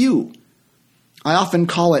inside of you. I often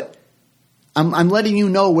call it, I'm letting you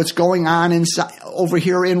know what's going on inside over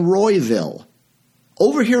here in Royville.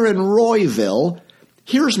 Over here in Royville,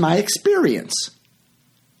 here's my experience.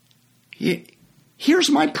 Here's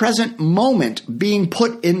my present moment being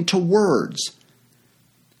put into words.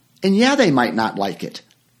 And yeah, they might not like it.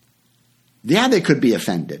 Yeah, they could be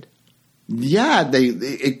offended. Yeah,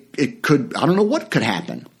 it could, I don't know what could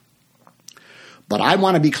happen. But I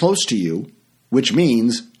want to be close to you, which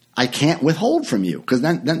means I can't withhold from you. Because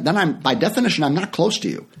then I'm, by definition, I'm not close to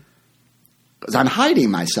you. Because I'm hiding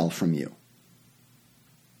myself from you.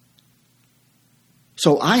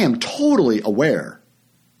 So I am totally aware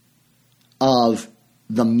of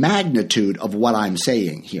the magnitude of what I'm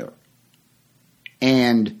saying here.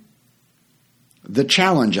 And the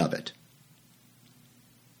challenge of it.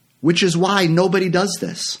 Which is why nobody does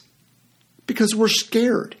this. Because we're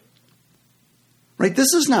scared. Right?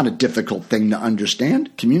 This is not a difficult thing to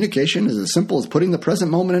understand. Communication is as simple as putting the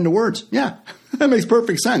present moment into words. Yeah, that makes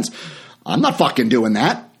perfect sense. I'm not fucking doing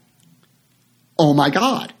that. Oh my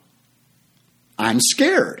God. I'm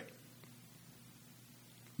scared.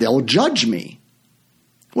 They'll judge me.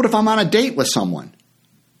 What if I'm on a date with someone?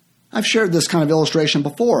 I've shared this kind of illustration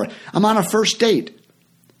before. I'm on a first date,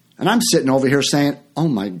 and I'm sitting over here saying, oh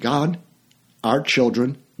my God, our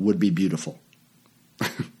children would be beautiful.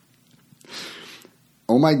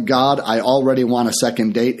 Oh my God, I already want a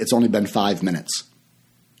second date. It's only been 5 minutes.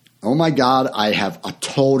 Oh my God, I have a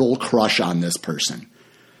total crush on this person.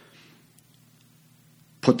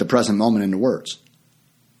 Put the present moment into words.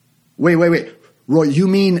 Wait. Roy, you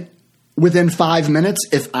mean within 5 minutes,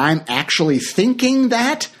 if I'm actually thinking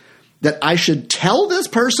that I should tell this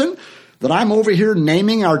person that I'm over here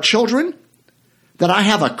naming our children, that I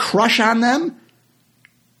have a crush on them?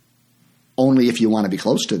 Only if you want to be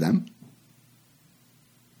close to them.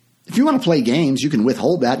 If you want to play games, you can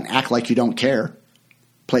withhold that and act like you don't care.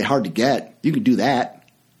 Play hard to get. You can do that.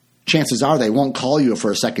 Chances are they won't call you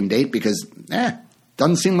for a second date because,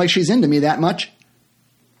 doesn't seem like she's into me that much.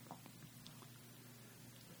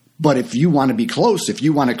 But if you want to be close, if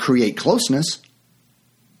you want to create closeness,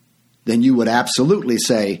 then you would absolutely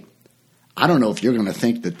say, I don't know if you're going to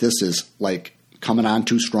think that this is like coming on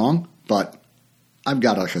too strong, but I've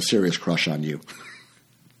got like a serious crush on you.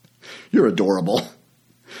 You're adorable.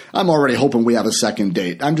 I'm already hoping we have a second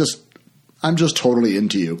date. I'm just totally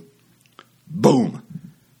into you. Boom.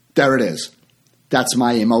 There it is. That's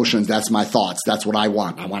my emotions. That's my thoughts. That's what I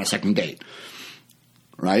want. I want a second date.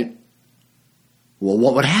 Right? Well,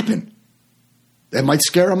 what would happen? That might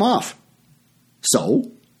scare him off.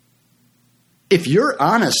 So, if your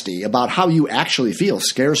honesty about how you actually feel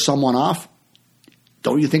scares someone off,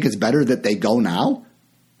 don't you think it's better that they go now?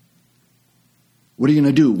 What are you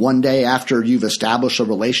going to do? One day after you've established a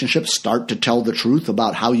relationship, start to tell the truth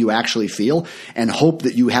about how you actually feel and hope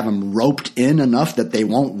that you have them roped in enough that they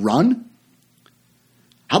won't run?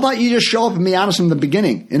 How about you just show up and be honest from the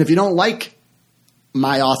beginning? And if you don't like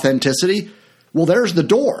my authenticity, well, there's the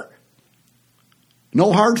door.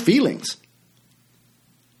 No hard feelings.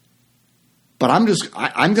 But I'm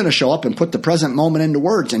going to show up and put the present moment into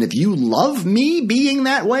words. And if you love me being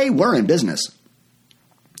that way, we're in business.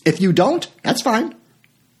 If you don't, that's fine.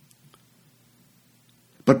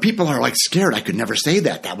 But people are like scared. I could never say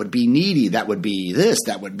that. That would be needy. That would be this.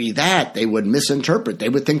 That would be that. They would misinterpret. They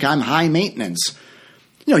would think I'm high maintenance.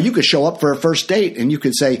 You could show up for a first date and you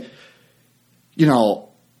could say,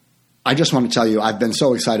 I just want to tell you, I've been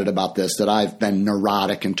so excited about this that I've been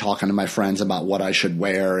neurotic and talking to my friends about what I should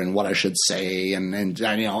wear and what I should say. And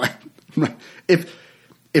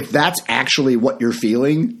if that's actually what you're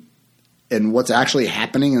feeling and what's actually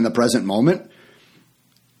happening in the present moment,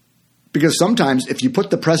 because sometimes if you put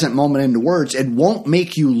the present moment into words, it won't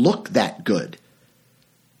make you look that good.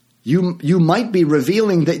 You might be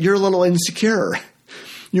revealing that you're a little insecure.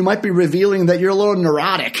 You might be revealing that you're a little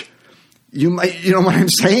neurotic. You might, you know what I'm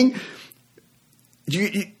saying?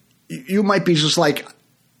 You might be just like,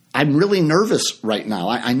 I'm really nervous right now.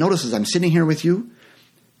 I notice as I'm sitting here with you,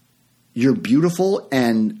 you're beautiful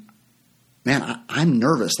and man, I'm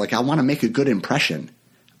nervous. Like I want to make a good impression.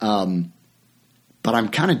 But I'm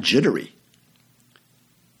kind of jittery.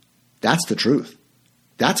 That's the truth.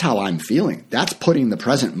 That's how I'm feeling. That's putting the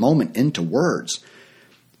present moment into words.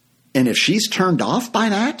 And if she's turned off by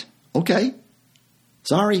that, okay,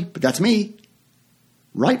 sorry, but that's me.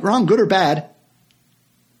 Right, wrong, good or bad.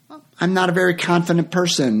 I'm not a very confident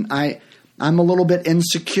person. I'm a little bit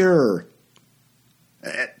insecure.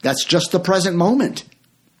 That's just the present moment.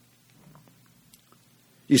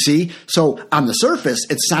 You see? So on the surface,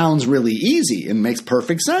 it sounds really easy and makes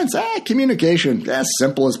perfect sense. Communication, as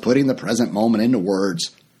simple as putting the present moment into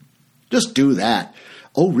words. Just do that.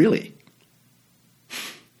 Oh, really?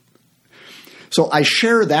 So I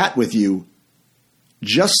share that with you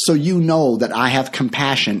just so you know that I have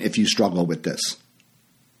compassion if you struggle with this.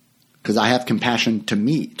 Because I have compassion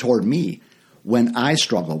toward me when I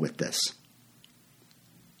struggle with this.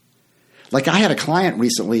 Like I had a client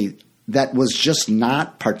recently that was just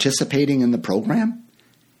not participating in the program.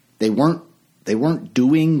 They weren't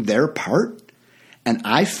doing their part. And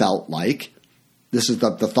I felt like, this is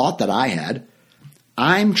the thought that I had,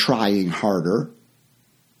 I'm trying harder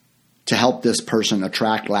to help this person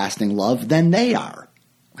attract lasting love than they are.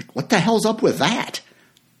 Like, what the hell's up with that?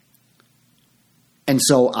 And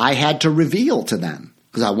so I had to reveal to them,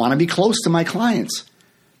 because I want to be close to my clients.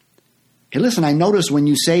 Hey, listen, I noticed when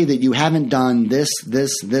you say that you haven't done this,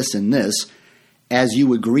 and this, as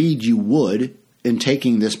you agreed you would in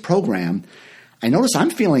taking this program, I notice I'm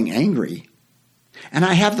feeling angry. And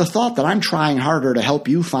I have the thought that I'm trying harder to help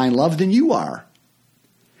you find love than you are.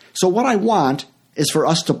 So what I want is for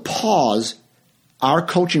us to pause our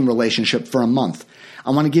coaching relationship for a month.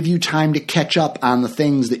 I want to give you time to catch up on the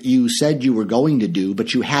things that you said you were going to do,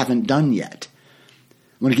 but you haven't done yet.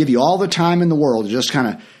 I'm going to give you all the time in the world to just kind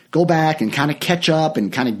of go back and kind of catch up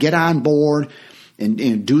and kind of get on board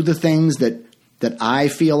and do the things that I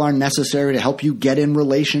feel are necessary to help you get in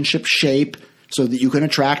relationship shape so that you can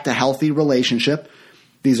attract a healthy relationship.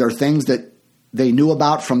 These are things that they knew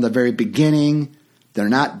about from the very beginning. They're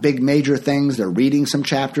not big major things. They're reading some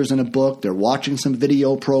chapters in a book. They're watching some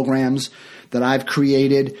video programs that I've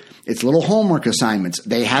created. It's little homework assignments.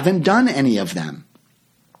 They haven't done any of them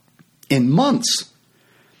in months.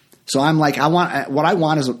 So I'm like, what I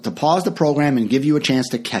want is to pause the program and give you a chance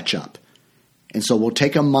to catch up. And so we'll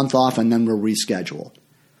take a month off and then we'll reschedule.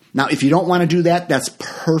 Now, if you don't want to do that, that's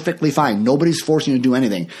perfectly fine. Nobody's forcing you to do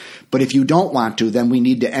anything. But if you don't want to, then we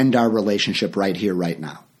need to end our relationship right here, right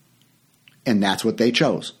now. And that's what they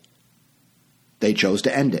chose. They chose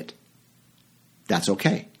to end it. That's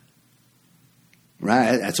okay.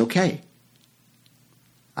 Right? That's okay.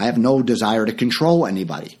 I have no desire to control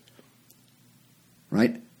anybody.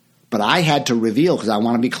 Right? But I had to reveal, because I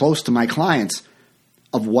want to be close to my clients,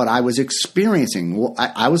 of what I was experiencing. Well,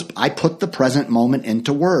 I put the present moment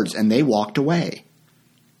into words, and they walked away.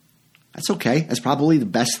 That's okay. That's probably the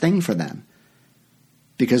best thing for them,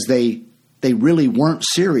 because they really weren't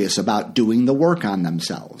serious about doing the work on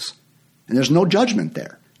themselves. And there's no judgment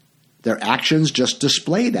there. Their actions just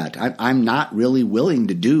display that. I'm not really willing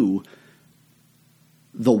to do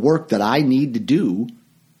the work that I need to do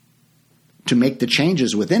to make the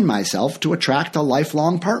changes within myself to attract a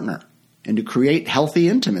lifelong partner and to create healthy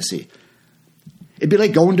intimacy. It'd be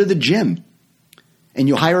like going to the gym and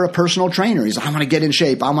you hire a personal trainer. He's like, I want to get in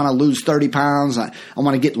shape. I want to lose 30 pounds. I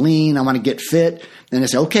want to get lean. I want to get fit. Then they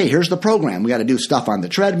say, okay, here's the program. We got to do stuff on the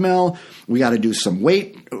treadmill. We got to do some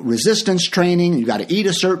weight resistance training. You got to eat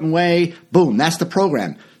a certain way. Boom, that's the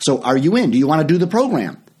program. So are you in? Do you want to do the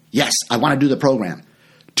program? Yes, I want to do the program.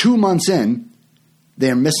 2 months in,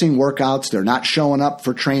 they're missing workouts. They're not showing up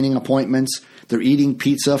for training appointments. They're eating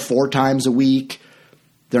pizza 4 times a week.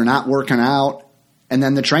 They're not working out. And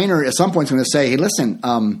then the trainer at some point is going to say, hey, listen,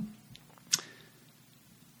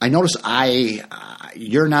 I notice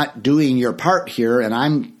you're not doing your part here, and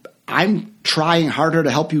I'm trying harder to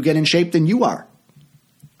help you get in shape than you are.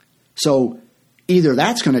 So either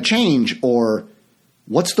that's going to change, or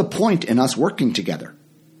what's the point in us working together?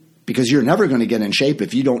 Because you're never going to get in shape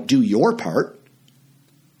if you don't do your part.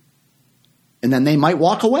 And then they might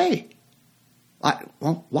walk away.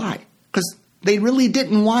 Well, why? Because they really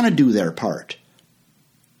didn't want to do their part.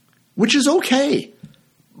 Which is okay.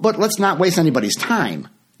 But let's not waste anybody's time.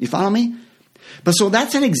 You follow me? But so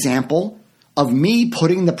that's an example of me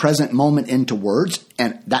putting the present moment into words,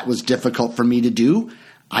 and that was difficult for me to do.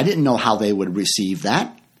 I didn't know how they would receive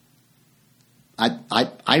that.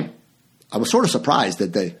 I was sort of surprised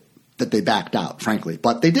that they backed out, frankly,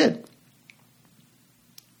 but they did.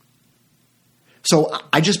 So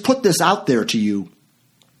I just put this out there to you,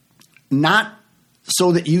 not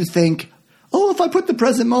so that you think, oh, if I put the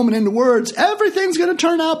present moment into words, everything's going to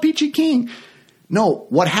turn out peachy keen. No,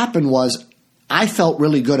 what happened was I felt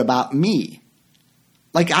really good about me.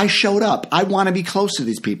 Like, I showed up. I want to be close to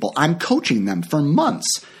these people. I'm coaching them for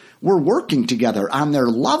months. We're working together on their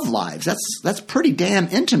love lives. That's pretty damn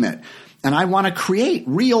intimate. And I want to create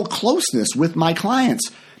real closeness with my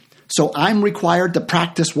clients. So I'm required to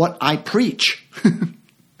practice what I preach.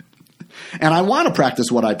 And I want to practice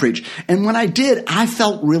what I preach. And when I did, I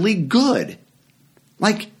felt really good.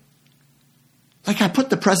 Like I put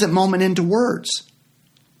the present moment into words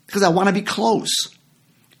because I want to be close.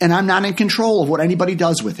 And I'm not in control of what anybody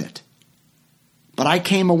does with it. But I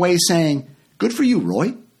came away saying, good for you,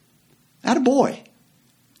 Roy. Attaboy.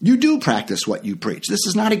 You do practice what you preach. This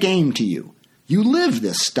is not a game to you. You live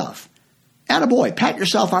this stuff. Attaboy. Pat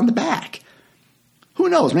yourself on the back. Who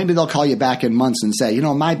knows? Maybe they'll call you back in months and say,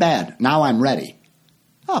 my bad. Now I'm ready.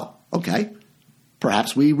 Oh, okay.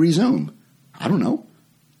 Perhaps we resume. I don't know.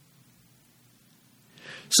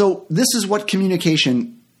 So this is what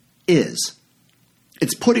communication is.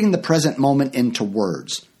 It's putting the present moment into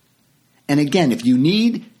words. And again, if you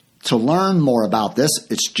need to learn more about this,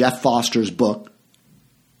 it's Jeff Foster's book,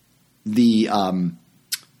 The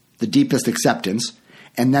Deepest Acceptance.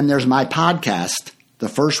 And then there's my podcast, the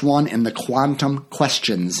first one in the Quantum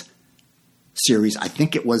Questions series. I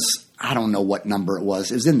think it was, I don't know what number it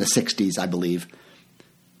was. It was in the 60s, I believe.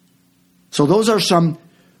 So those are some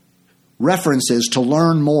references to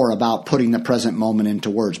learn more about putting the present moment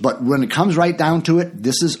into words. But when it comes right down to it,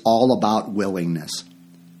 this is all about willingness.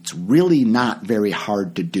 It's really not very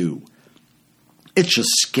hard to do. It's just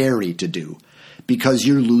scary to do because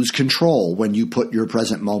you lose control when you put your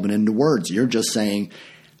present moment into words. You're just saying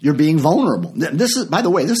you're being vulnerable. This is, by the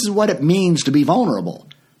way, this is what it means to be vulnerable.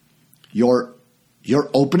 You're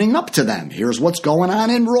opening up to them. Here's what's going on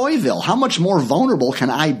in Royville. How much more vulnerable can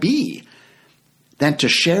I be than to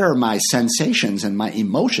share my sensations and my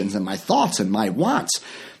emotions and my thoughts and my wants?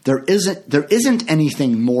 There isn't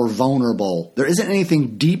anything more vulnerable. There isn't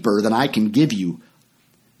anything deeper than I can give you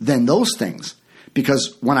than those things.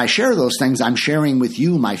 Because when I share those things, I'm sharing with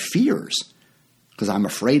you my fears. Because I'm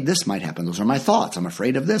afraid this might happen. Those are my thoughts. I'm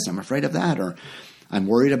afraid of this. I'm afraid of that. Or I'm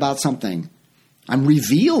worried about something. I'm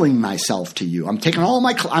revealing myself to you. I'm taking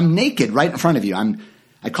I'm naked right in front of you.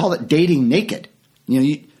 I call it dating naked.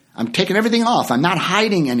 I'm taking everything off. I'm not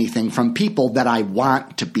hiding anything from people that I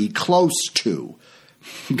want to be close to.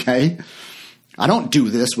 Okay? I don't do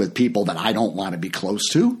this with people that I don't want to be close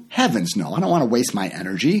to. Heavens no. I don't want to waste my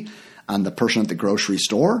energy on the person at the grocery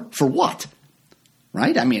store. For what?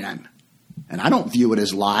 Right? I mean, and I don't view it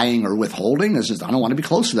as lying or withholding. It's just I don't want to be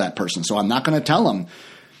close to that person. So I'm not going to tell them,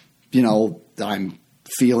 that I'm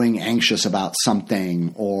feeling anxious about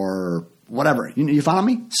something or whatever. You follow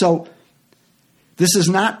me? So this is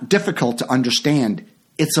not difficult to understand.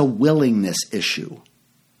 It's a willingness issue.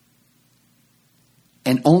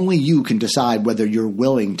 And only you can decide whether you're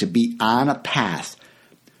willing to be on a path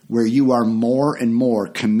where you are more and more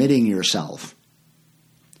committing yourself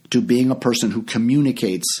to being a person who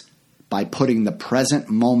communicates by putting the present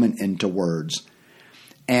moment into words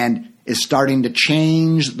and is starting to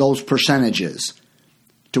change those percentages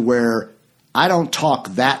to where I don't talk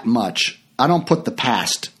that much. I don't put the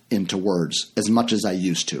past into words as much as I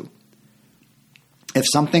used to.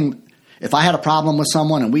 If I had a problem with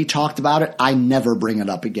someone and we talked about it, I never bring it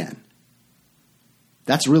up again.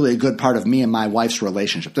 That's really a good part of me and my wife's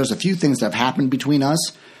relationship. There's a few things that have happened between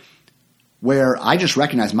us where I just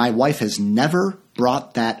recognize my wife has never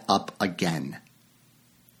brought that up again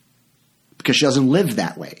because she doesn't live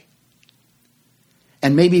that way.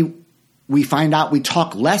 And maybe we find out we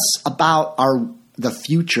talk less about the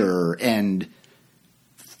future and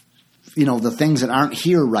the things that aren't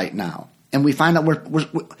here right now. And we find out we're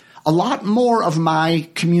a lot more of my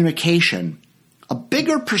communication, a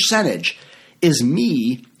bigger percentage, is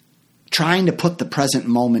me trying to put the present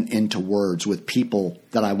moment into words with people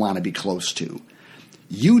that I want to be close to.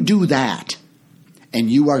 You do that, and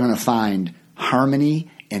you are going to find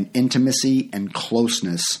harmony and intimacy and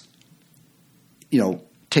closeness,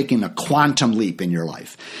 taking a quantum leap in your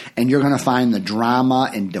life. And you're going to find the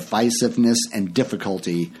drama and divisiveness and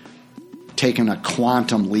difficulty taking a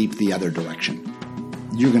quantum leap the other direction.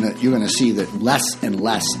 You're gonna see that less and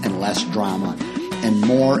less and less drama and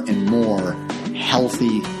more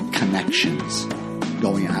healthy connections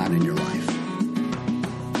going on in your life.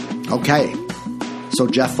 Okay, so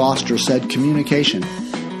Jeff Foster said communication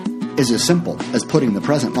is as simple as putting the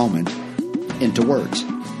present moment into words.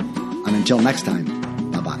 And until next time,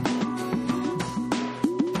 bye-bye.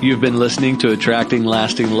 You've been listening to Attracting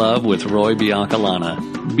Lasting Love with Roy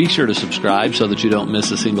Biancalana. Be sure to subscribe so that you don't miss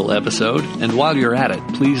a single episode. And while you're at it,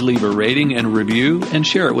 please leave a rating and review and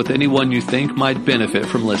share it with anyone you think might benefit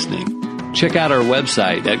from listening. Check out our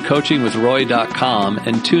website at coachingwithroy.com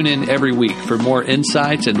and tune in every week for more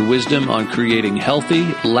insights and wisdom on creating healthy,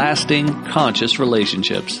 lasting, conscious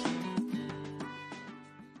relationships.